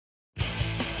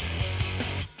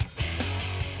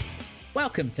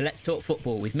Welcome to Let's Talk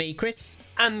Football with me, Chris.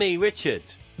 And me, Richard.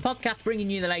 The podcast bringing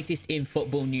you the latest in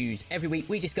football news. Every week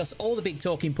we discuss all the big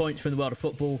talking points from the world of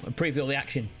football and preview all the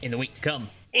action in the week to come.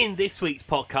 In this week's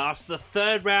podcast, the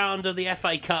third round of the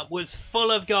FA Cup was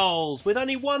full of goals, with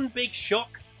only one big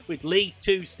shock, with League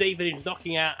Two Stevenage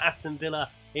knocking out Aston Villa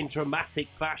in dramatic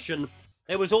fashion.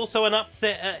 There was also an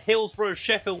upset at Hillsborough.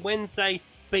 Sheffield Wednesday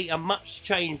beat a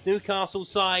much-changed Newcastle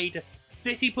side.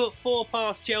 City put 4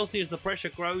 past Chelsea as the pressure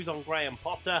grows on Graham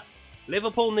Potter.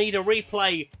 Liverpool need a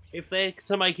replay if they're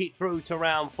to make it through to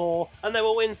round 4. And there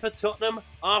were wins for Tottenham,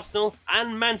 Arsenal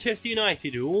and Manchester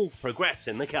United, who all progress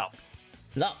in the Cup.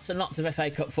 Lots and lots of FA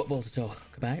Cup football to talk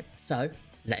about. So,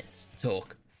 let's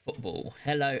talk football.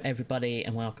 Hello, everybody,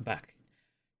 and welcome back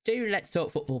to Let's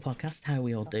Talk Football podcast. How are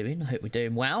we all doing? I hope we're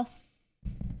doing well.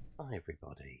 Hi,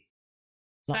 everybody.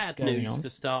 Lots Sad going news on. to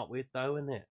start with, though, isn't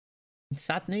it?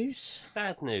 Sad news?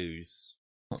 Sad news.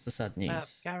 What's the sad news?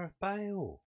 Gareth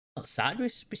Bale. Not sad, we're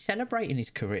celebrating his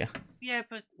career. Yeah,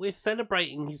 but we're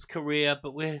celebrating his career,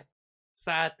 but we're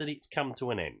sad that it's come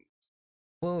to an end.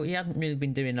 Well, he hasn't really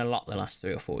been doing a lot the last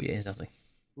 3 or 4 years, has he?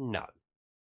 No.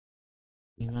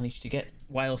 He managed to get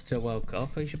Wales to a World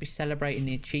Cup. He should be celebrating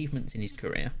the achievements in his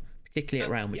career, particularly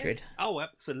at Real Madrid. Yeah. Oh,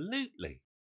 absolutely.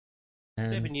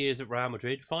 7 years at Real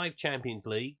Madrid, 5 Champions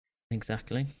Leagues.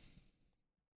 Exactly.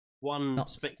 One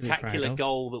Lots to be spectacular proud of.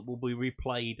 goal that will be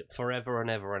replayed forever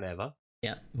and ever and ever.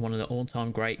 Yeah, one of the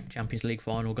all-time great Champions League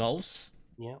final goals.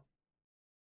 Yeah.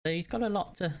 So he's got a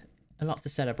lot to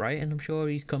celebrate, and I'm sure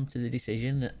he's come to the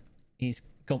decision that he's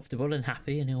comfortable and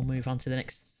happy, and he'll move on to the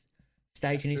next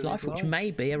stage in his life, which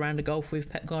may be around a golf with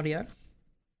Pep Guardiola.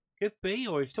 Could be,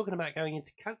 or he's talking about going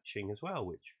into coaching as well,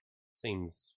 which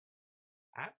seems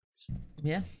apt.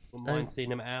 Yeah. Wouldn't mind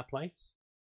seeing him at our place.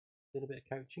 Doing a bit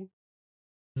of coaching.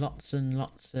 Lots and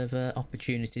lots of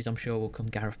opportunities, I'm sure, will come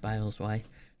Gareth Bale's way.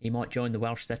 He might join the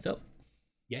Welsh setup.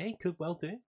 Yeah, he could well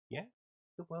do. Yeah,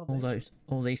 could well do.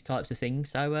 All these types of things.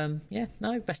 So,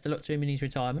 best of luck to him in his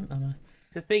retirement.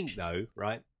 To think, though,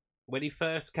 right, when he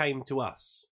first came to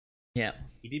us, yeah,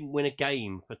 he didn't win a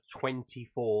game for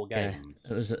 24 games.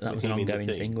 Yeah, that was an ongoing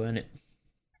thing, wasn't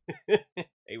it?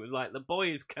 It was like, the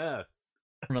boy is cursed.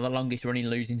 One of the longest running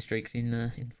losing streaks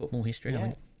in football history, Yeah. I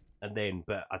think. And then,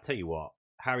 but I tell you what,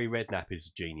 Harry Redknapp is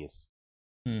a genius.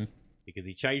 Because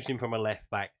he changed him from a left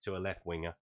back to a left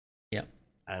winger. Yep.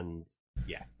 And,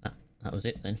 yeah. That was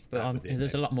it then. But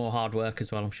there's a lot more hard work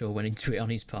as well, I'm sure, went into it on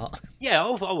his part. Yeah,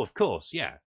 of course,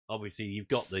 yeah. Obviously, you've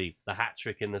got the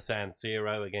hat-trick in the San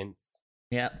Siro against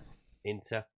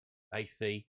Inter,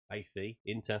 AC,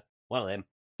 Inter. One of them.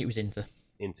 It was Inter.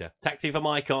 Taxi for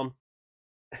Maicon.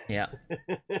 Yeah.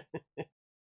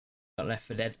 Got left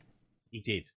for dead. He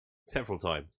did. Several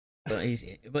times. But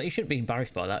he shouldn't be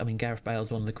embarrassed by that. I mean, Gareth Bale's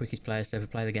one of the quickest players to ever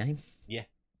play the game. Yeah,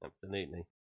 absolutely.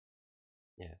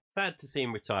 Yeah. Sad to see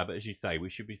him retire, but as you say, we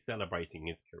should be celebrating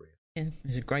his career. Yeah,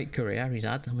 it's a great career he's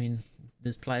had. I mean,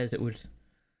 there's players that would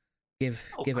give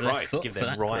a left foot give for their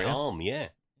that right career. arm, yeah.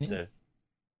 To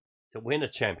win a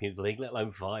Champions League, let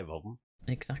alone 5 of them.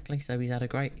 Exactly. So he's had a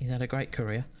great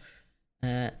career.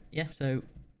 So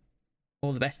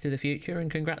all the best to the future and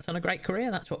congrats on a great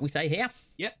career. That's what we say here.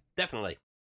 Yep, definitely.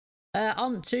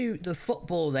 On to the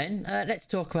football then. Let's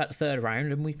talk about the third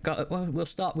round, and we'll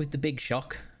start with the big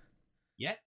shock.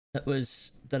 Yeah. That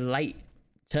was the late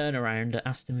turnaround at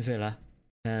Aston Villa,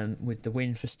 with the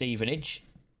win for Stevenage.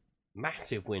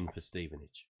 Massive win for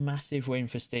Stevenage.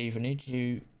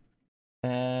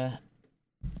 I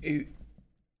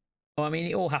mean,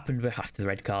 it all happened after the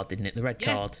red card, didn't it? The red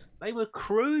card. They were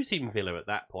cruising Villa at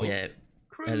that point. Yeah.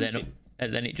 Cruising.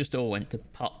 And then it just all went to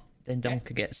pot. Then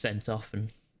Donker gets sent off,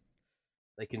 and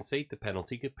they concede the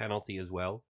penalty, good penalty as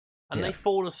well. And Yeah. they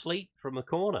fall asleep from a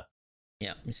corner.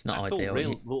 yeah, it's not That's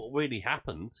ideal. what really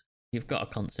happened. You've got to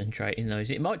concentrate in those.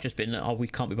 It might just been, we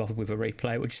can't be bothered with a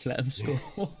replay, we'll just let them score.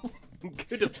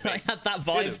 Could have been. I had that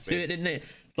vibe to it, didn't it?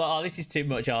 It's like, this is too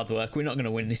much hard work. We're not going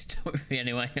to win this trophy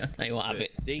anyway. I'll tell you what, have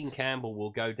it. Dean Campbell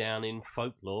will go down in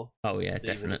folklore. Oh, yeah,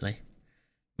 definitely.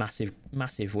 Massive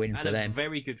win for them. And a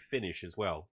very good finish as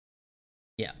well.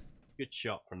 Yeah. Good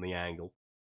shot from the angle.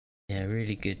 Yeah,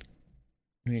 really good.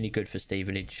 Really good for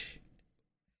Stevenage.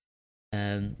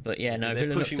 But yeah, So no, they're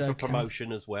Villa pushing for looked okay.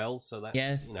 promotion as well, so that's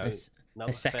they're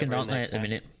another second, feather in aren't they, their at the cap.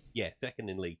 minute? Yeah, second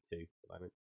in League Two at the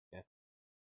moment. Yeah.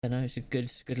 I know it's a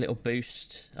good little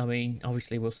boost. I mean,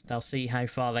 obviously they'll see how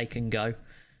far they can go.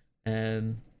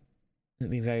 It'll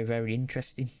be very, very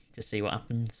interesting to see what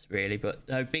happens, really. But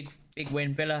no, big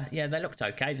win, Villa. Yeah, they looked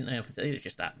okay, didn't they? It was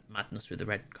just that madness with the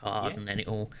red card, and then it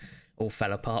all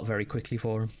fell apart very quickly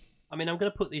for them. I mean, I'm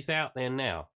going to put this out there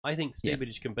now. I think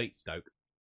Stevenage can beat Stoke.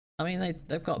 I mean,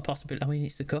 they've got a possibility. I mean,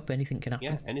 it's the cup; anything can happen.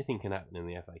 Yeah, anything can happen in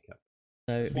the FA Cup.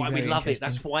 So That's why we love it.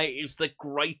 That's why it is the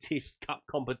greatest cup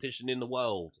competition in the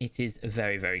world. It is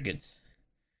very, very good.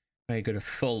 Very good,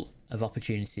 full of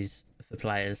opportunities for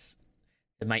players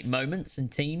to make moments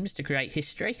and teams to create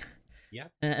history. Yeah.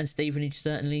 And Stevenage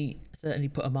certainly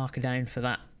put a marker down for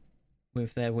that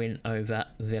with their win over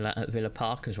Villa at Villa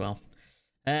Park as well.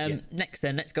 Next,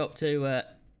 then, let's go up to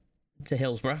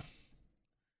Hillsborough.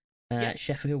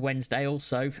 Sheffield Wednesday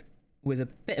also with a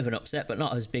bit of an upset, but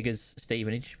not as big as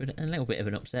Stevenage, but a little bit of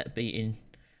an upset, beating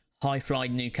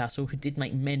high-flying Newcastle, who did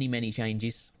make many, many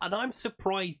changes. And I'm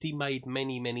surprised he made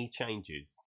many, many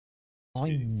changes.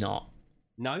 I'm not.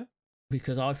 No?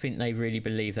 Because I think they really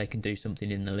believe they can do something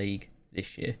in the league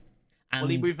this year. And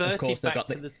he reverted of course, back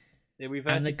to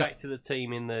the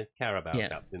team in the Carabao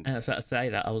Cup, didn't they? I was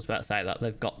about to say that.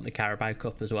 They've got the Carabao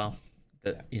Cup as well.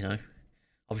 But,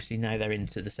 obviously now they're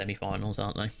into the semi-finals,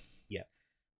 aren't they? Yeah.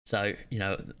 So,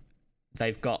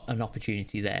 they've got an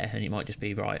opportunity there, and it might just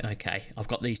be, right, okay, I've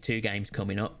got these 2 games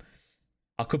coming up.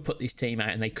 I could put this team out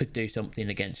and they could do something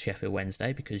against Sheffield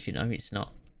Wednesday because, it's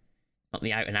not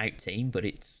the out-and-out team, but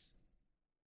it's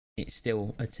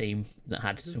still a team that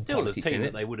had some still a quality team to that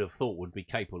it. they would have thought would be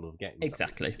capable of getting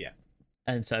Exactly. Something. Yeah.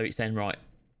 And so it's then, right,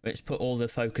 let's put all the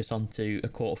focus onto a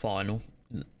quarter-final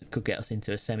that could get us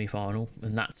into a semi-final,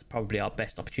 and that's probably our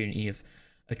best opportunity of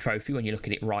a trophy when you look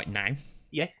at it right now.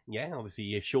 Yeah. Obviously,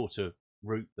 you're shorter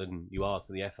route than you are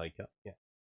to the FA Cup.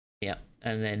 Yeah,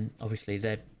 and then obviously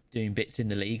they're doing bits in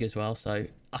the league as well, so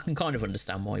I can kind of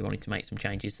understand why you wanted to make some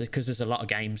changes, because there's a lot of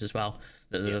games as well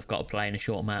that they've got to play in a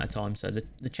short amount of time, so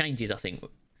the changes I think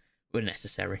were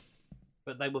necessary.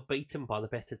 But they were beaten by the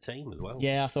better team as well.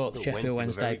 Yeah, I thought Sheffield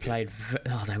Wednesday played.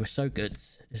 They were so good.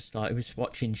 It's like it was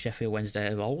watching Sheffield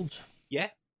Wednesday of old. Yeah,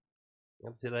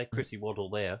 obviously they Chrissy Waddle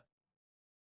there.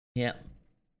 Yeah,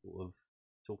 sort of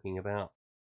talking about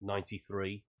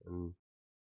 '93 and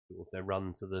sort of their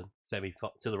run to the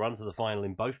run to the final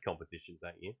in both competitions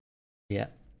that year. Yeah,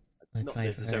 not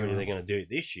necessarily they're going to do it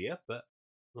this year, but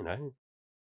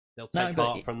they'll take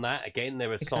part from that. Again,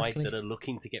 they're a side that are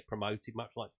looking to get promoted,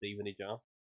 much like Stevenage are.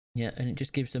 Yeah, and it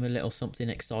just gives them a little something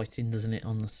exciting, doesn't it,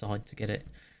 on the side to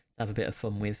have a bit of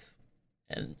fun with,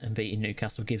 and beating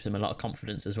Newcastle gives them a lot of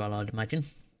confidence as well, I'd imagine.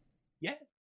 Yeah.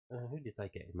 Who did they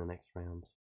get in the next round?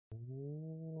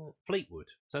 Fleetwood.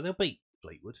 So they'll beat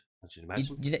Fleetwood, I should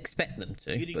imagine. You'd expect them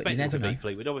to. You'd expect them to beat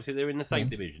Fleetwood. Obviously, they're in the same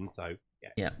division, so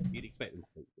yeah. You'd expect them to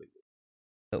beat Fleetwood.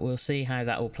 But we'll see how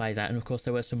that all plays out. And of course,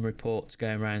 there were some reports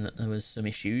going around that there was some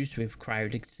issues with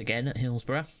crowds again at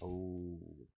Hillsborough,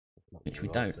 which we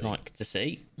don't like to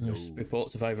see. There's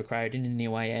reports of overcrowding in the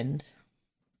away end.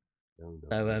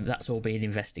 So that's all being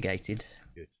investigated.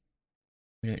 Good.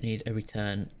 We don't need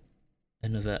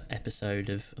another episode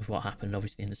of what happened,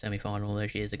 obviously, in the semi-final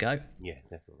those years ago. Yeah,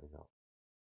 definitely not.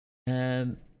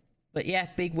 But yeah,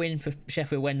 big win for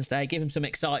Sheffield Wednesday. Give them some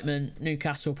excitement.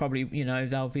 Newcastle probably,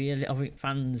 they'll be. I think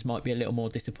fans might be a little more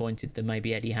disappointed than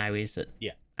maybe Eddie Howe is at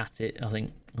it. I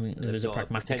think there was a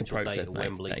pragmatic approach at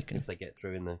Wembley taken if they get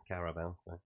through in the Carabao.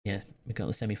 So. Yeah, we've got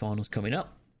the semi-finals coming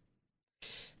up.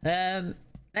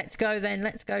 Let's go then.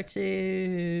 Let's go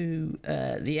to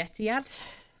the Etihad.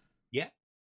 Yeah.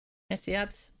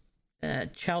 Etihad.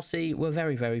 Chelsea were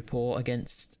very, very poor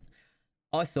against,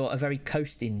 I thought, a very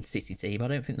coasting City team. I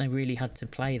don't think they really had to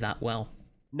play that well.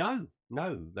 No,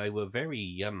 they were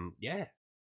very,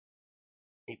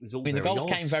 It was all. I mean, the goals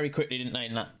came very quickly, didn't they?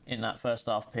 In that first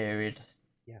half period.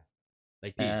 Yeah,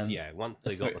 they did. Once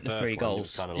they got the first 3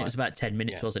 goals, it was about 10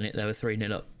 minutes, wasn't it? They were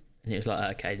 3-0 up, and it was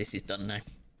like, okay, this is done now.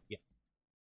 Yeah.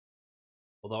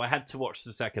 Although I had to watch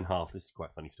the second half. This is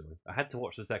quite a funny story. I had to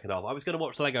watch the second half. I was going to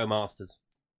watch Lego Masters,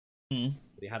 but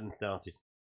it hadn't started.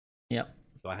 Yep.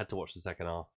 So I had to watch the second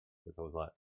half because I was like,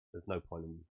 "There's no point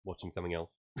in watching something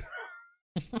else."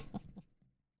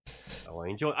 So I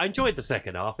enjoyed the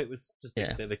second half. It was just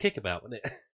a bit of a kickabout, wasn't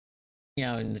it?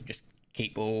 Yeah, and just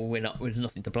keep ball. We're not. There's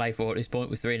nothing to play for at this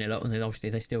point. We're 3-0 up, and then obviously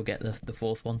they still get the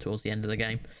fourth one towards the end of the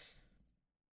game.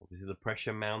 Obviously, the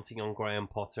pressure mounting on Graham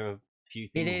Potter. A few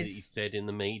things that he said in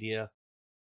the media.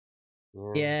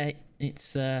 Yeah,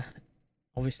 it's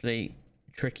obviously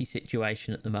a tricky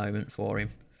situation at the moment for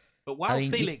him. But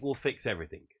Felix will fix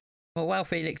everything. Well,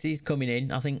 Felix is coming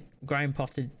in. I think Graham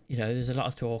Potter, there's a lot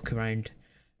of talk around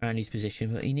his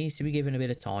position, but he needs to be given a bit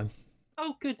of time.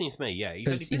 Oh, goodness me, yeah. He's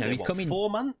only been there, he's coming 4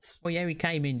 months? Well, yeah, he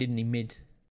came in, didn't he,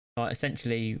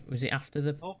 essentially, was it after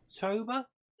the... October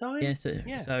time? Yeah,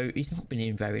 so he's not been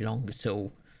in very long at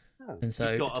all. No, and so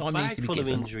he's got a bag full of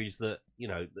injuries that,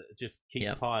 that just keep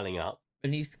piling up.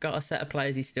 And he's got a set of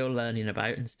players he's still learning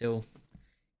about and still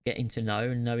getting to know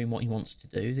and knowing what he wants to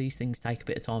do. These things take a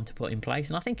bit of time to put in place,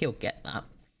 and I think he'll get that.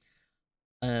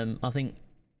 I think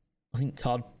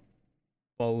Todd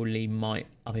Bowley might.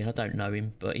 I mean, I don't know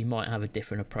him, but he might have a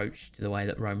different approach to the way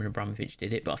that Roman Abramovich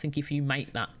did it. But I think if you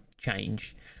make that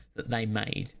change that they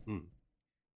made,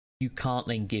 you can't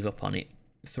then give up on it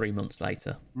 3 months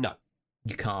later. No,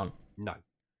 you can't. No,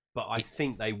 but I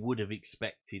think they would have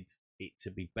expected it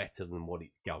to be better than what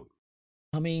it's going.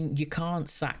 I mean, you can't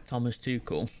sack Thomas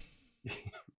Tuchel.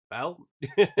 Well,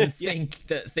 and think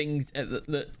that things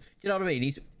that you know what I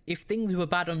mean. If things were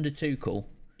bad under Tuchel,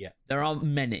 there aren't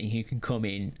many who can come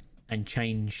in and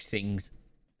change things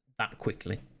that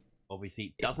quickly.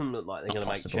 Obviously, it doesn't look like they're going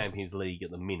to make Champions League at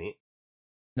the minute.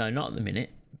 No, not at the minute.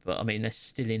 But I mean, they're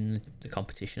still in the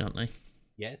competition, aren't they?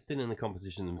 Yeah, still in the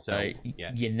competition themselves. So,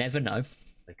 you never know.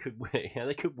 They could win it. Yeah,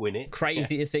 they could win it.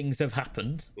 Crazier things have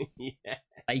happened. Yeah.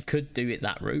 They could do it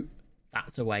that route.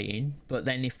 That's a way in. But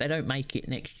then if they don't make it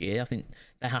next year, I think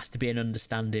there has to be an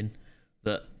understanding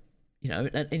that, you know,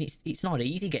 and it's not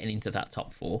easy getting into that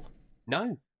top four.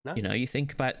 No. You know, you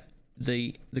think about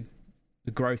the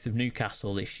growth of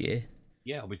Newcastle this year.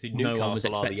 Yeah, obviously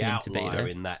Newcastle are the outlier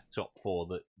in that top four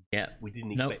that we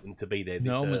didn't expect them to be there this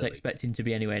No one was early. expecting to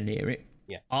be anywhere near it.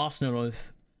 Yeah. Arsenal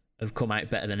have come out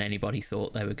better than anybody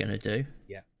thought they were going to do.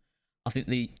 Yeah. I think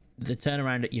the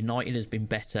turnaround at United has been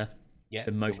better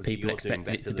than most people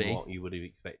expected it to be. What you would have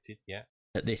expected,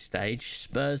 at this stage.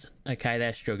 Spurs, okay,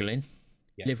 they're struggling.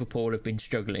 Liverpool have been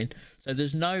struggling. So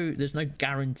there's no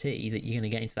guarantee that you're going to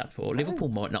get into that four. No. Liverpool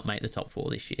might not make the top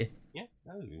four this year. Yeah,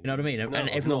 no. You know what I mean? And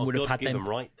everyone would have had them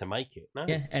right to make it. No.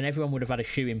 Yeah, and everyone would have had a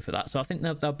shoe in for that. So I think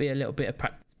there'll be a little bit of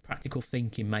practical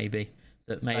thinking maybe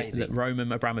that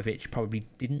Roman Abramovich probably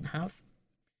didn't have.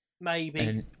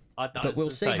 Maybe. But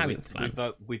we'll see how it plans.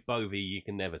 With Bovey, you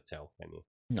can never tell, can you?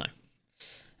 No.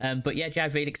 But yeah,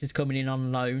 João Felix is coming in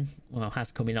on loan. Well,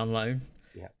 has come in on loan.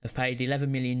 Yeah. They've paid 11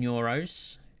 million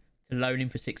euros to loan him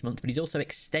for 6 months, but he's also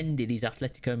extended his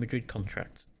Atletico Madrid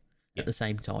contract at the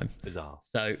same time. Bizarre.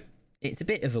 So it's a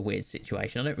bit of a weird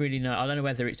situation. I don't really know. I don't know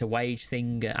whether it's a wage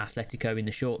thing at Atletico in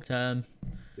the short term.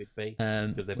 Could be.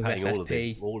 Because they're paying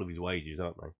all of his wages,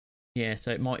 aren't they? Yeah,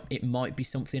 so it might be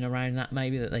something around that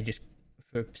maybe, that they just,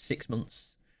 for 6 months,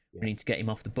 we need to get him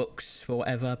off the books for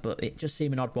whatever. But it just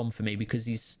seemed an odd one for me because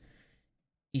he's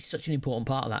such an important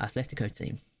part of that Atletico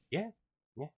team. Yeah.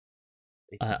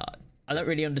 I don't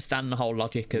really understand the whole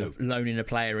logic of loaning a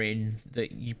player in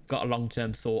that you've got a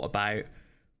long-term thought about,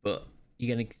 but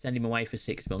you're going to send him away for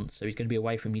 6 months, so he's going to be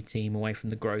away from your team, away from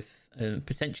the growth,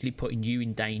 potentially putting you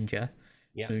in danger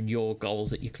and your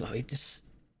goals at your club. It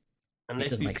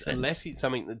doesn't make sense. Unless it's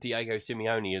something that Diego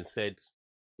Simeone has said,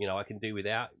 you know, I can do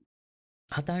without.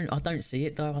 I don't see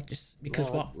it though.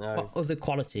 What other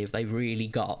quality have they really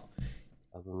got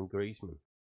other than Griezmann?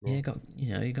 Yeah,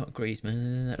 you got Griezmann,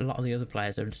 and a lot of the other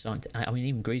players are starting to. I mean,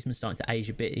 even Griezmann's starting to age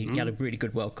a bit. He had a really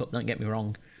good World Cup. Don't get me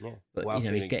wrong. Yeah, but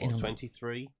he's getting on.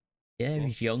 23. Yeah,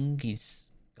 he's young. He's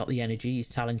got the energy. He's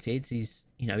talented. He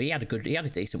had a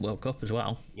decent World Cup as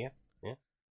well. Yeah.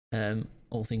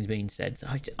 All things being said,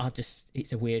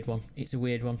 it's a weird one. It's a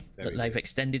weird one that they've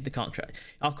extended the contract.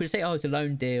 I could say, it's a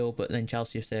loan deal, but then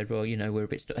Chelsea have said, well, you know, we're a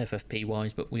bit FFP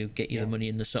wise, but we'll get you the money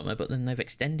in the summer. But then they've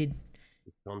extended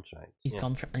his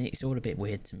contract, and it's all a bit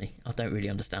weird to me. I don't really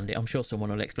understand it. I'm sure someone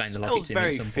will explain the logic to me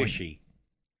at some point. Very fishy.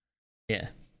 Yeah,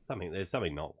 there's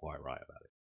something not quite right about it.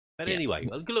 But anyway,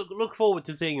 look forward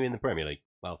to seeing him in the Premier League.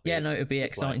 Well, it'd be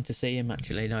exciting to see him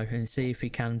actually, and see if he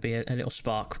can be a little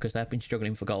spark, because they've been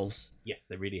struggling for goals. Yes,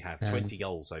 they really have. 20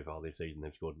 goals so far this season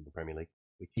they've scored in the Premier League,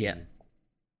 which is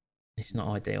it's not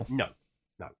ideal. No,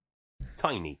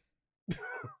 tiny.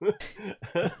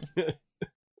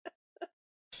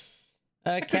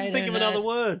 Okay, I couldn't think of another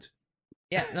word.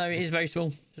 Yeah, no, it is very small.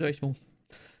 It's very small.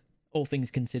 All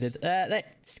things considered.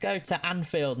 Let's go to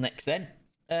Anfield next then.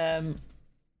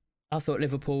 I thought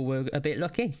Liverpool were a bit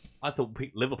lucky. I thought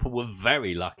Liverpool were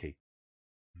very lucky.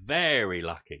 Very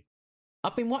lucky.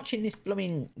 I've been watching this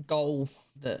blooming goal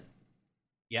that...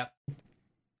 Yep.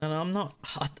 And I'm not...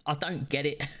 I don't get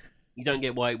it. You don't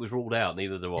get why it was ruled out,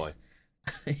 neither do I.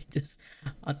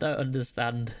 I don't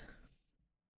understand.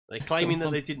 They're claiming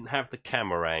that they didn't have the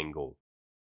camera angle.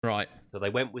 Right. So they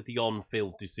went with the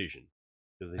on-field decision,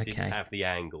 because they didn't have the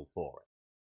angle for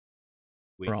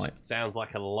it. Which sounds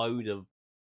like a load of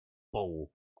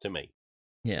bull to me.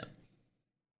 Yeah.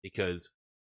 Because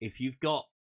if you've got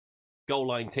goal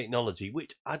line technology,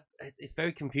 which it's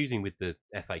very confusing with the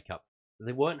FA Cup, because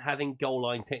they weren't having goal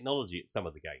line technology at some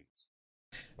of the games.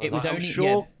 I'm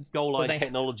sure goal line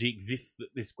technology exists at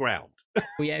this ground.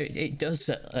 Well, yeah, it does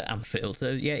at Anfield. So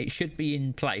yeah, it should be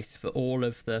in place for all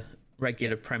of the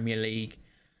regular Premier League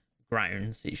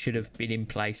grounds. It should have been in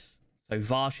place. So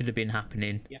VAR should have been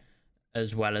happening,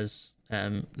 as well as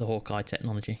the Hawkeye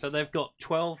technology. So they've got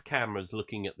 12 cameras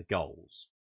looking at the goals.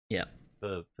 Yeah.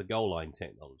 For goal line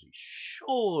technology.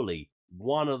 Surely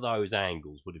one of those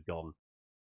angles would have gone,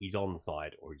 he's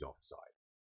onside or he's offside.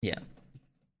 Yeah.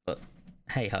 But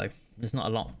hey ho, there's not a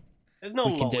lot. There's not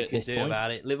a lot we can do about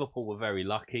it. Liverpool were very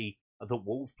lucky. I thought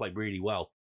Wolves played really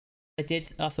well. They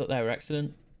did. I thought they were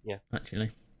excellent. Yeah. Actually.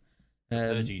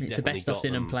 It's the best I've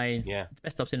seen them play. Yeah. The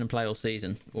best I've seen them play all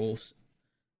season. Wolves.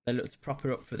 They looked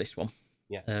proper up for this one.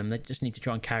 Yeah. They just need to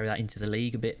try and carry that into the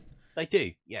league a bit. They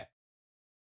do, yeah.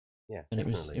 Yeah, and it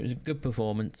was a good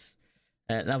performance.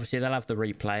 Obviously, they'll have the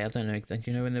replay. I don't know exactly.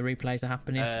 Do you know when the replays are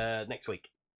happening? Next week.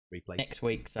 Replay. Next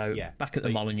week. So back at the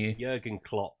Molineux. Jurgen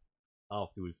Klopp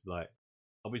afterwards,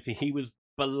 obviously he was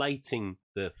belating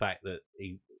the fact that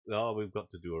we've got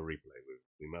to do a replay.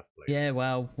 We must play. Yeah,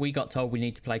 well, we got told we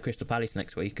need to play Crystal Palace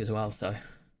next week as well. So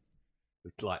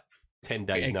with 10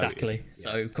 days exactly. Notice.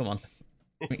 So come on,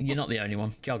 you're not the only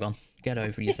one. Jog on, get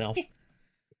over yourself.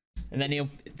 And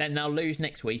then they'll lose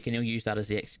next week, and he'll use that as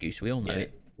the excuse. We all know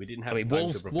it. We didn't have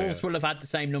Wolves will have had the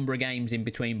same number of games in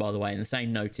between, by the way, and the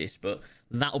same notice, but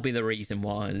that'll be the reason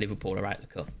why Liverpool are out the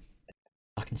cup.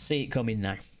 I can see it coming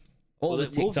now.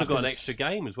 Wolves have got an extra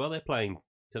game as well. They're playing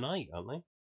tonight, aren't they?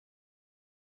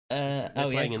 They're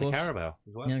playing in the Carabao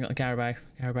as well. Yeah, got a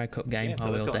Carabao Cup game. Yeah,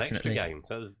 so they've got an extra game,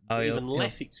 so there's even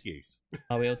less excuse.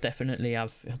 He'll definitely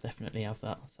have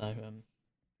that. So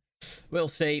we'll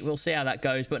see how that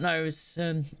goes. But no,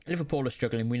 Liverpool are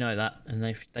struggling. We know that, and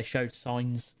they showed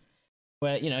signs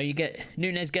where you get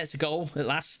Nunez gets a goal at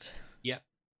last. Yeah,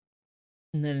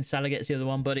 and then Salah gets the other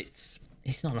one, but it's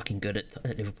not looking good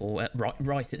at Liverpool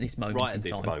right at this moment. Right at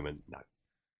this moment, no,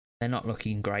 they're not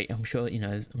looking great. I'm sure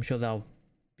they'll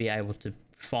be able to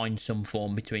find some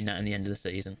form between that and the end of the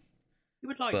season. You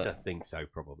would like to think so,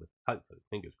 probably. Hopefully,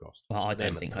 fingers crossed. Well, I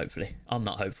don't think hopefully. I'm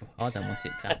not hopeful. I don't want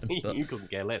it to happen. But you couldn't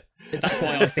care less. That's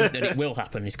why I think that it will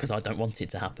happen, is because I don't want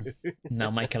it to happen. And they'll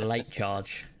make a late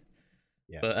charge.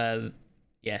 Yeah. But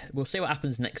we'll see what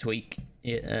happens next week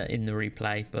in the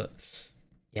replay. But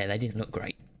yeah, they didn't look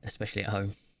great, especially at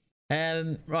home.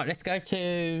 Right, let's go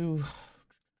to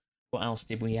what else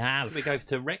did we have? Did we go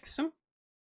to Wrexham?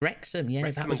 Wrexham, yeah,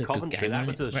 Wrexham that was and a Coventry. good game. That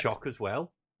was a shock as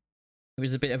well. It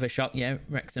was a bit of a shock, yeah.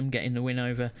 Wrexham getting the win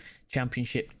over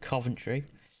Championship Coventry.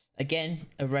 Again,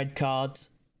 a red card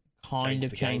kind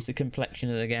of changed the complexion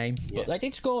of the game. Yeah. But they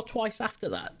did score twice after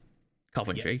that,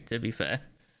 Coventry, to be fair.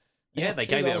 They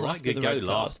gave it a right good go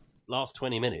last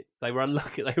 20 minutes. They were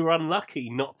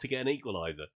unlucky not to get an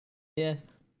equaliser. Yeah,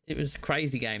 it was a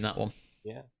crazy game, that one.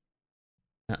 Yeah.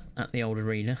 At the old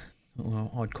arena.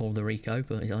 Well, I'd call the Rico,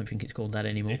 but I don't think it's called that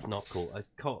anymore. It's not called.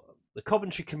 The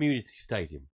Coventry Community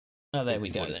Stadium. Oh, there we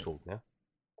go. It's called now.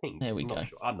 There we go.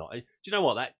 Sure. I'm not. Do you know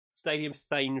what? That stadium's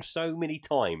changed so many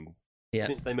times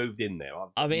since they moved in there.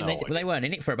 They weren't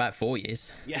in it for about 4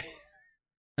 years. Yeah.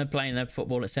 They're playing their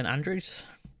football at St Andrews.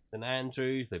 St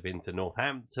Andrews. They've been to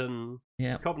Northampton.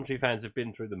 Yeah. Coventry fans have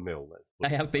been through the mill.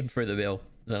 They have been through the mill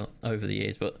over the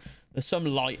years, but there's some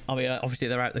light. I mean, obviously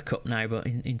they're out of the cup now, but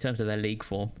in terms of their league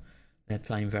form, they're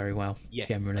playing very well. Yes,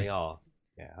 generally. They are.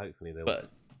 Yeah, hopefully they'll. But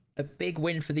a big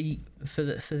win for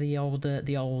the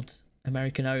old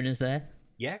American owners there.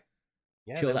 Yeah.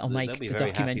 Sure, that'll make the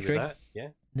documentary. Yeah.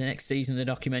 The next season of the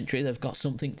documentary, they've got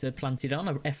something to plant it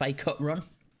on, a FA Cup run.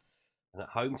 And at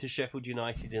home to Sheffield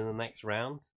United in the next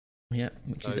round. Yeah,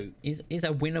 which is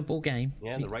a winnable game.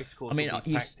 Yeah, the racecourse will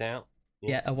be packed out.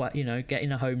 Yeah,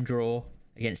 getting a home draw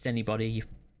against anybody,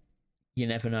 you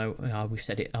never know. I've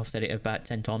said it about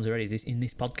 10 times already in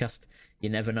this podcast. You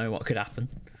never know what could happen.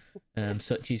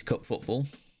 Such is cup football.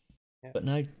 Yeah. But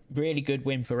no, really good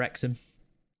win for Wrexham.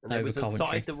 And there was a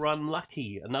side that were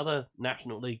unlucky, another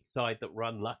National League side that were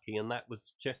unlucky, and that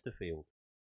was Chesterfield.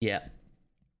 Yeah.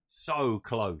 So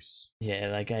close. Yeah,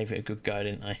 they gave it a good go,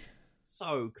 didn't they?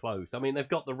 So close. I mean, they've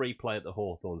got the replay at the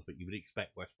Hawthorns, but you would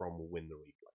expect West Brom will win the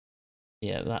replay.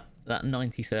 Yeah, that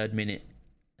 93rd minute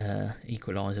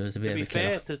equaliser was a bit of a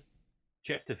killer. To be fair to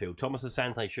Chesterfield, Thomas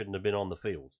Asante shouldn't have been on the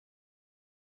field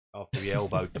after he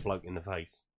elbowed the bloke in the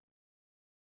face.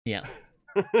 Yeah.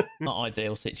 Not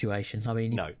ideal situation. I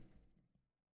mean, no.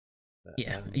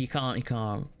 But, you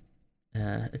can't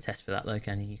attest for that though,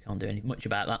 can you? You can't do much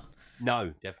about that.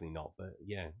 No, definitely not. But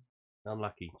yeah,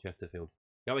 unlucky Chesterfield.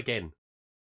 Go again,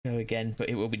 but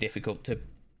it will be difficult to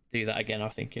do that again. I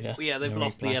think. Well, yeah, they've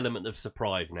lost the element of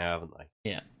surprise now, haven't they?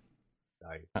 Yeah. So.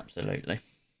 Absolutely.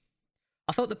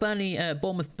 I thought the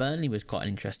Bournemouth Burnley was quite an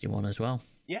interesting one as well.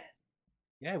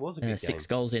 Yeah, it was a good game. 6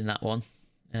 goals in that one.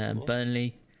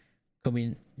 Burnley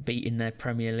beating their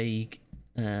Premier League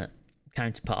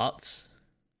counterparts.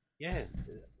 Yeah,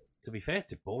 to be fair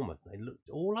to Bournemouth, they looked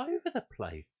all over the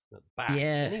place at the back.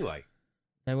 Yeah. Anyway,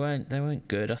 They weren't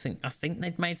good. I think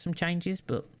they'd made some changes,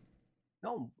 but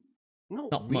not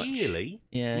Not much. really.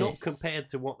 yeah, Not it's- compared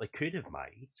to what they could have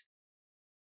made.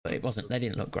 But it wasn't. They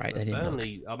didn't look great. They didn't look.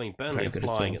 Burnley, Burnley very are good at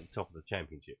flying all. at the top of the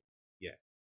championship.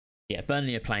 Yeah,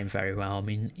 Burnley are playing very well. I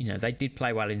mean, they did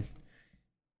play well in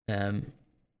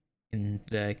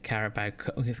the Carabao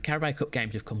Cup. The Carabao Cup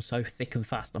games have come so thick and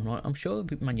fast. I'm sure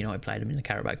Man United played them in the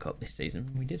Carabao Cup this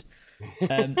season. We did.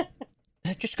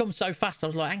 They've just come so fast. I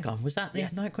was like, hang on, was that the?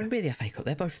 No, it couldn't be the FA Cup.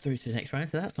 They're both through to the next round,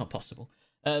 so that's not possible.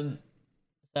 So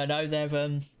no,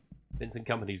 they've Vincent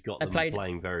Kompany's got They them played-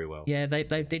 playing very well. yeah, they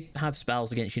did have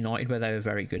spells against United where they were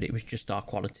very good. It was just our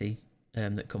quality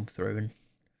that come through and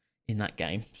in that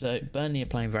game. So Burnley are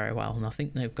playing very well, and I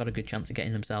think they've got a good chance of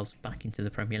getting themselves back into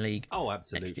the Premier League Oh,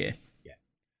 absolutely. next year.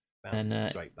 Bouncing And,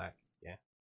 straight back. Yeah.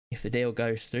 If the deal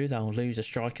goes through, they'll lose a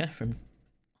striker from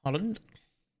Holland.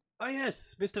 Oh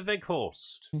yes, Mr.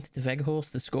 Weghorst Mr.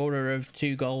 Weghorst, the scorer of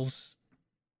 2 goals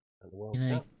at the World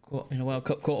in a World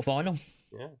Cup quarter final.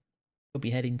 Yeah. Could be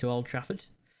heading to Old Trafford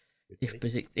if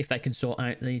Good if they can sort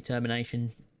out the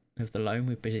termination of the loan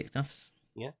with Besiktas.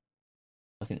 Yeah.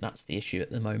 I think that's the issue at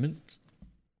the moment.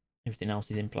 Everything else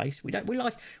is in place. We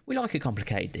like a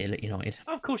complicated deal at United.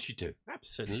 Of course you do.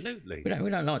 Absolutely. We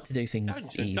don't like to do things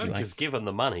easy Don't way. just give them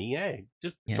the money. Yeah.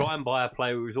 Just Yeah. try and buy a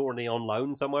player who's already on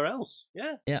loan somewhere else.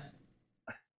 Yeah. Yeah.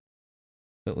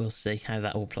 But we'll see how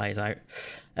that all plays out.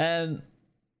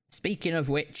 Speaking of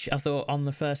which, I thought on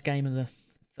the first game of the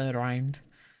third round,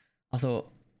 I thought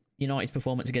United's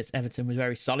performance against Everton was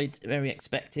very solid, very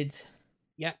expected.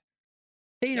 Yeah.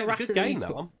 Seen Yeah, a it was a raft good of game, these-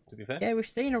 that one, to be fair. Yeah, we've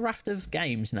seen a raft of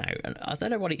games now, and I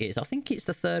don't know what it is. I think it's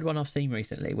the third one I've seen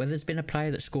recently where there's been a player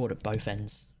that scored at both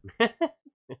ends.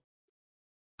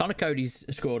 Connor Cody's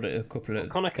scored at a couple of...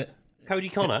 Cody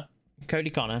Connor. Cody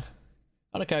Connor.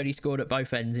 Connor Cody scored at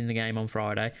both ends in the game on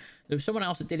Friday. There was someone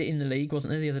else that did it in the league,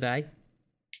 wasn't there, the other day?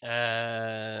 I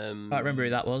can't remember who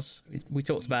that was. We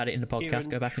talked about it in the podcast. Kieran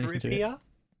Go back and listen to it. Trippier?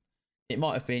 It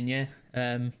might have been, yeah.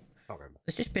 Can't remember.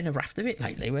 There's just been a raft of it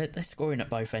lately where they're scoring at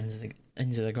both ends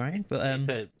of the ground. But It's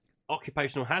an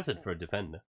occupational hazard for a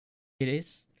defender. it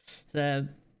is.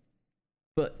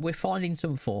 But we're finding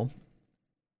some form.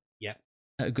 Yeah.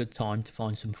 At a good time to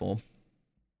find some form.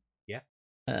 Yeah.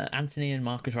 Anthony and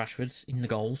Marcus Rashford in the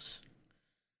goals.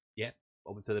 Yeah.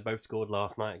 Obviously, they both scored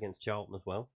last night against Charlton as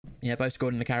well. Yeah, both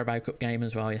scored in the Carabao Cup game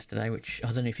as well yesterday, which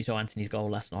I don't know if you saw Anthony's goal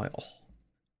last night. Oh,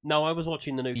 No, I was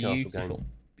watching the Newcastle beautiful. game.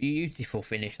 Beautiful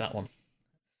finish, that one.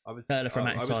 I was Curler from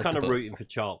I was outside kind the of book. rooting for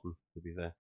Charlton, to be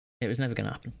fair. It was never going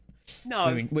to happen.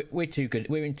 No. We're too good.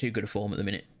 We're in too good a form at the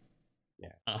minute.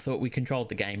 Yeah. I thought we controlled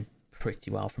the game pretty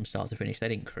well from start to finish. They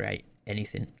didn't create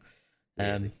anything.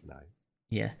 Really, no.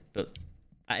 Yeah, but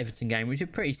at Everton game, which is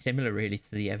pretty similar really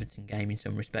to the Everton game in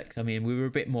some respects. I mean, we were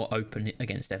a bit more open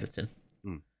against Everton,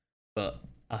 but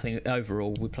I think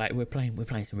overall we're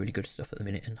playing some really good stuff at the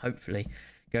minute, and hopefully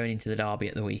going into the derby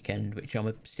at the weekend, which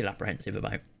I'm still apprehensive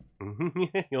about.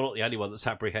 You're not the only one that's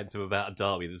apprehensive about a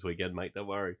derby this weekend, mate. Don't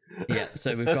worry. Yeah,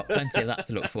 so we've got plenty of that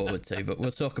to look forward to, but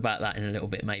we'll talk about that in a little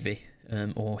bit maybe,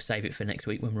 or save it for next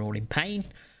week when we're all in pain.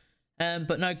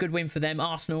 But no, good win for them.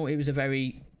 Arsenal, it was a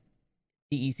very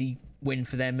easy win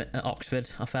for them at Oxford,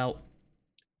 I felt.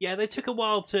 Yeah, they took a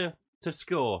while to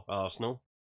score, Arsenal.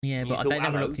 Yeah, You but thought, they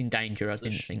never hello. looked in danger, I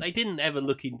didn't think. They didn't ever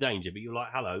look in danger, but you're like,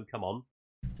 hello, come on.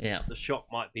 Yeah, The shot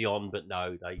might be on, but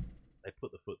no, they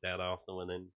put the foot down, Arsenal, and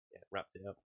then wrapped it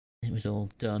up. it was all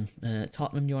done.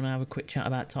 Tottenham, do you want to have a quick chat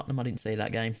about Tottenham? I didn't see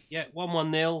that game. Yeah,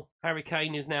 1-1-0. Harry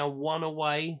Kane is now 1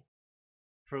 away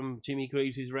from Jimmy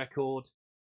Greaves' record.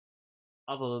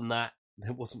 Other than that,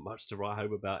 there wasn't much to write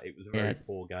home about. It was a very Yeah.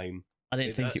 poor game. I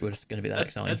didn't think it was going to be that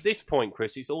exciting. At this point,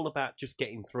 Chris, it's all about just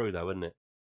getting through, though, isn't it?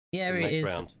 Yeah, The it next is.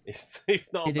 round.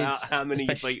 It's not It about is, how many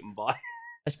you're especially- beaten by.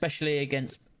 Especially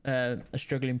against a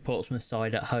struggling Portsmouth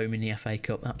side at home in the FA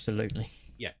Cup, absolutely.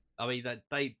 Yeah, I mean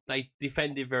they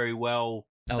defended very well.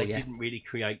 Oh, They yeah. didn't really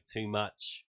create too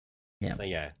much. Yeah. So,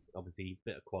 yeah, obviously a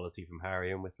bit of quality from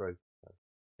Harry, and we're through.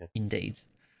 Indeed.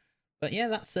 But yeah,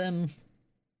 that's a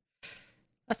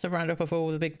roundup of all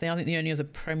the big thing. I think the only other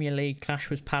Premier League clash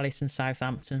was Palace and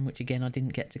Southampton, which again I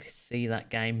didn't get to see that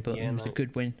game, but Yeah, it was a no.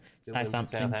 good win. Good win for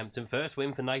Southampton. Southampton. First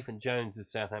win for Nathan Jones as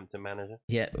Southampton manager.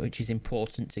 Yeah, which is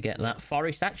important to get that.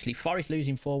 Forest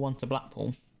losing 4-1 to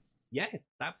Blackpool. Yeah,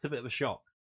 that's a bit of a shock.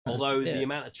 That's- Although yeah. the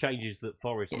amount of changes that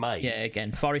Forest made. Yeah,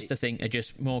 again, Forest I think are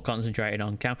just more concentrated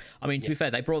on count. I mean, to be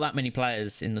fair, they brought that many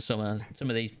players in the summer. Some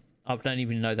of these I don't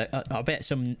even know that. I bet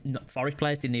some Forest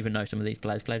players didn't even know some of these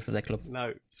players played for their club.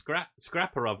 No,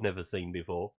 Scrapper I've never seen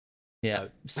before. Yeah,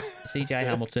 No. CJ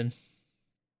Hamilton.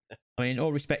 I mean,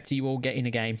 all respect to you all getting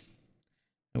a game.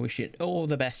 I wish you all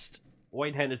the best.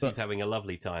 Wayne Hennessy's having a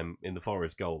lovely time in the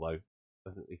Forest goal, though.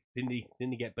 Didn't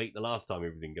he get beat the last time he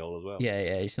was in goal as well? Yeah,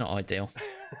 it's not ideal.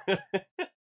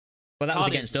 Well, that was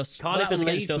against us. Cardiff and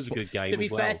Leeds was a good game. To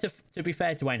be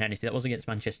fair to Wayne Hennessy, that was against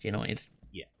Manchester United.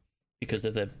 Yeah, because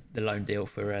of the loan deal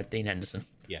for Dean Henderson.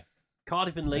 Yeah,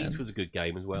 Cardiff and Leeds was a good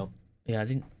game as well. Yeah, I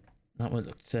didn't. That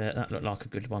looked like a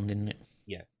good one, didn't it?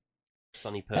 Yeah,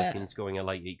 Sonny Perkins scoring a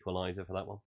late equaliser for that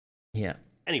one. Yeah.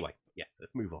 Anyway, yes,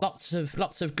 let's move on.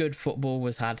 Lots of good football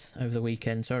was had over the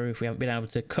weekend. Sorry if we haven't been able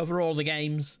to cover all the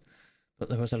games, but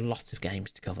there was a lot of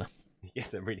games to cover. Yes,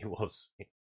 there really was.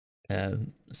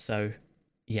 So,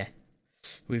 yeah,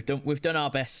 we've done our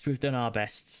best. We've done our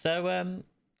best. So,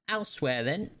 elsewhere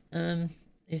then,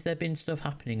 has there been stuff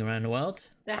happening around the world?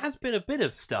 There has been a bit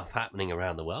of stuff happening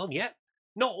around the world. Yeah,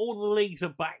 not all the leagues are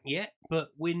back yet, but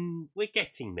we're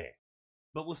getting there.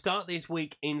 But we'll start this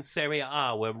week in Serie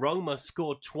A, where Roma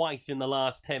scored twice in the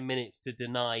last 10 minutes to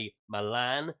deny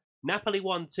Milan. Napoli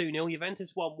won 2-0.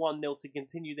 Juventus won 1-0 to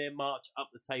continue their march up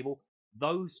the table.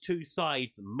 Those two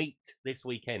sides meet this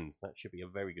weekend. That should be a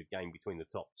very good game between the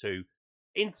top two.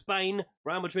 In Spain,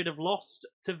 Real Madrid have lost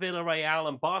to Villarreal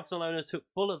and Barcelona took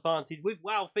full advantage with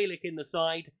João Felix in the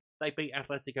side. They beat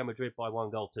Atletico Madrid by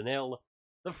 1-0.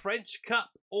 The French Cup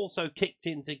also kicked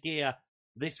into gear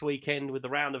this weekend with the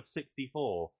round of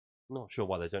 64. I'm not sure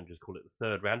why they don't just call it the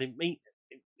third round.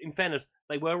 In fairness,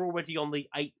 they were already on the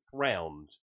 8th round.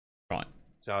 Right.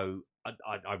 So,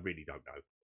 I really don't know.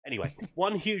 Anyway,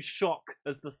 one huge shock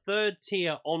as the third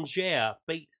tier Angers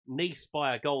beat Nice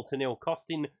by 1-0,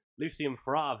 costing Lucien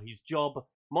Favre his job.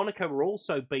 Monaco were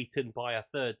also beaten by a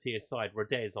third tier side,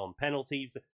 Rodez, on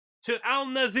penalties. To Al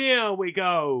Nazir we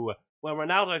go, where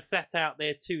Ronaldo set out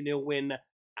their 2-0 win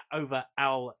over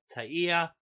Al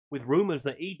Tair, with rumours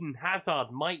that Eden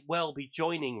Hazard might well be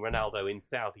joining Ronaldo in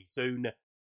Saudi soon.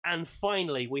 And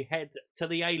finally, we head to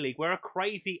the A-League, where a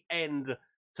crazy end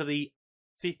to the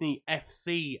Sydney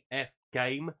FCF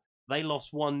game. They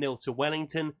lost 1-0 to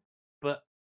Wellington, but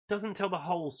doesn't tell the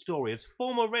whole story, as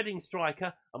former Reading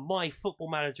striker and my Football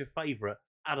Manager favourite,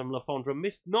 Adam Lafondra,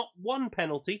 missed not one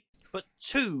penalty, but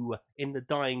two in the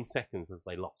dying seconds as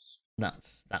they lost.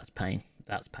 That's pain.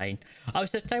 That's pain. I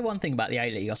was to say one thing about the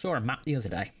A-League. I saw a map the other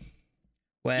day.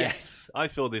 Where yes, I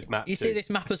saw this map You too. see this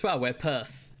map as well, where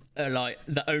Perth are like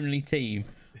the only team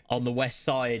on the west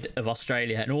side of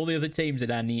Australia, and all the other teams are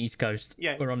down the east coast.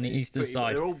 Yeah, we're on the eastern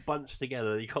side. They're all bunched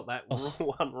together. You got that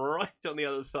one right on the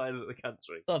other side of the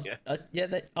country.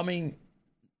 I mean,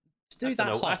 to do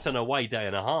that's an away day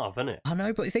and a half, isn't it? I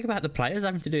know, but think about the players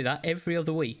having to do that every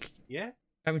other week. Yeah,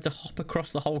 having to hop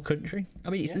across the whole country. I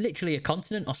mean, it's literally a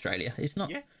continent, Australia. It's not.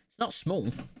 Yeah. It's not small.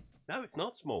 No, it's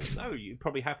not small. No, you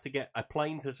probably have to get a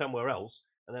plane to somewhere else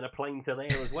and then a plane to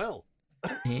there as well.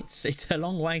 It's a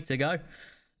long way to go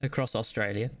across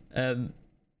Australia. I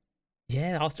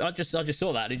just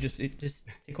saw that. It just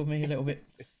tickled me a little bit.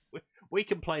 We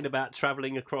complain about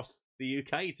travelling across the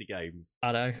UK to games.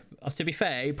 I know. To be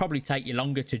fair, it'd probably take you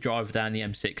longer to drive down the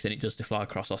M6 than it does to fly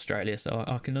across Australia, so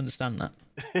I can understand that.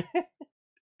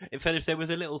 In fairness, there was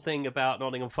a little thing about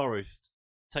Nottingham Forest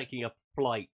taking a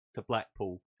flight to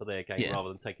Blackpool for their game rather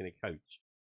than taking a coach.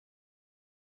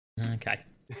 Okay.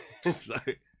 So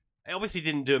it obviously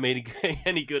didn't do me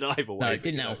any good either way. No, it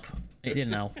didn't help. It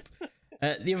didn't help.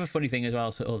 The other funny thing as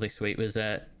well this week was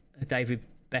David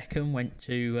Beckham went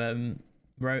to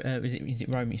is it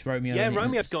Romeo? It's Romeo. Yeah,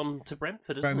 Romeo's gone to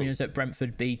Brentford, isn't Romeo's at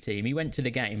Brentford B team. He went to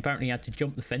the game. Apparently, he had to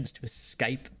jump the fence to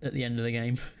escape at the end of the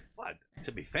game. Well,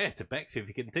 to be fair to Bex, if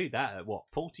he can do that at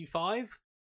 45,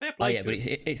 fair play. Oh yeah, but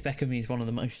it's Beckham. He's one of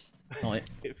the most. Like,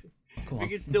 if he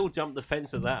could still jump the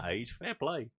fence at that age, fair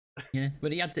play. Yeah,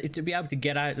 but he had to be able to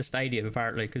get out of the stadium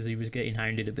apparently because he was getting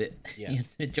hounded a bit. Yeah. He had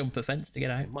to jump a fence to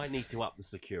get out. Might need to up the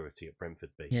security at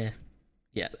Brentford B.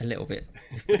 Yeah, a little bit.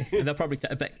 They'll probably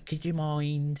take a bit. Could you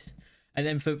mind? And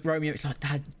then for Romeo, it's like,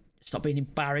 Dad, stop being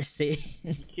embarrassing.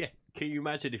 Yeah, can you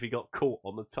imagine if he got caught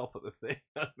on the top of the thing,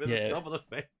 the top of the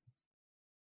fence?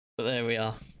 But there we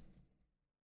are.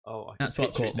 Oh, that's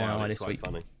what caught my eye this week.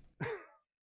 Funny.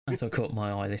 That's what caught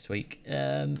my eye this week.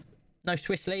 No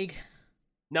Swiss League.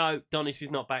 No, Donis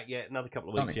is not back yet. Another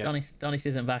couple of weeks yet. Donis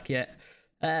isn't back yet.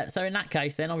 So in that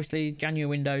case, then obviously January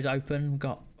window's open. We've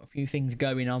got a few things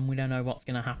going on. We don't know what's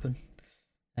going to happen,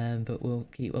 but we'll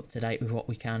keep up to date with what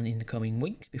we can in the coming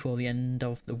weeks before the end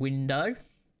of the window.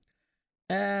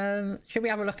 Should we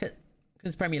have a look at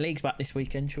because Premier League's back this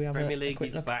weekend, should we have Premier a League quick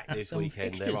is look back at this some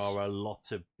weekend. fixtures? There are a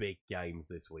lot of big games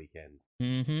this weekend.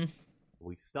 Mm-hmm.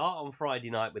 We start on Friday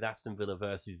night with Aston Villa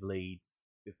versus Leeds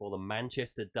before the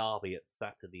Manchester derby at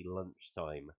Saturday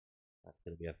lunchtime. That's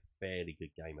going to be a fairly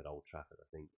good game at Old Trafford,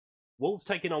 I think. Wolves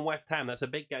taking on West Ham. That's a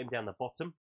big game down the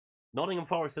bottom. Nottingham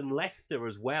Forest and Leicester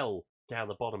as well down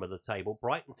the bottom of the table.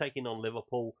 Brighton taking on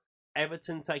Liverpool.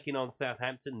 Everton taking on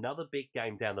Southampton. Another big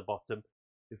game down the bottom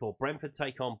before Brentford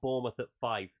take on Bournemouth at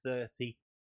 5:30.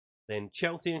 Then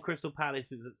Chelsea and Crystal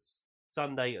Palace is at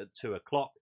Sunday at 2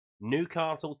 o'clock.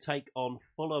 Newcastle take on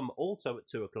Fulham also at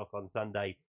 2 o'clock on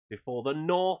Sunday before the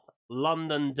North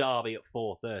London derby at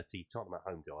 4:30. Tottenham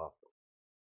at home to Arsenal.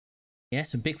 Yeah,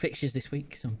 some big fixtures this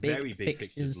week. Some big, Very big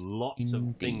fixtures. Lots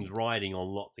of things riding on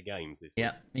lots of games this week.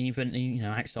 Yeah, even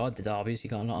outside the derbies, you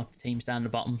got a lot of teams down the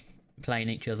bottom playing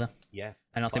each other. Yeah,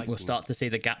 and I think we'll start to see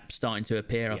the gap starting to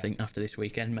appear. Yeah. I think after this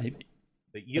weekend, maybe.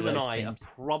 But you and I are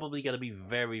probably going to be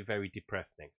very, very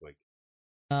depressed next week.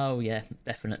 Oh yeah,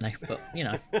 definitely. But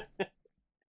well,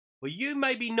 you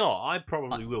maybe not. I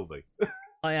probably will be.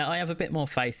 I have a bit more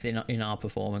faith in our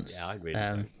performance. Yeah, I really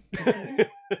do.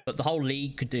 But the whole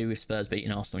league could do with Spurs beating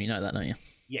Arsenal. You know that, don't you?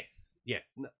 Yes.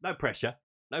 No pressure.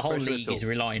 No the whole pressure league is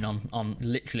relying on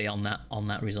literally on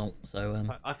that result. So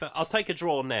I'll take a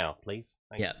draw now, please.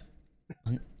 Thank you.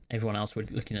 Everyone else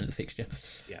would looking at the fixture.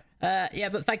 Yeah.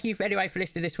 But thank you anyway for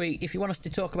listening this week. If you want us to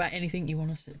talk about anything,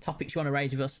 topics you want to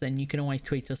raise with us, then you can always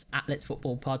tweet us at Let's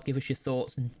Football Pod. Give us your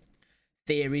thoughts and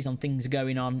theories on things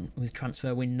going on with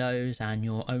transfer windows and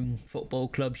your own football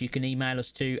clubs. You can email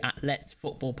us to at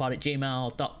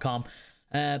letsfootballpod@gmail.com.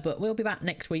 But we'll be back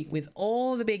next week with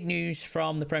all the big news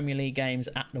from the Premier League games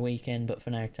at the weekend. But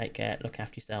for now, take care, look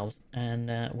after yourselves,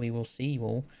 and we will see you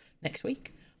all next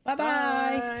week. Bye-bye.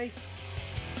 Bye.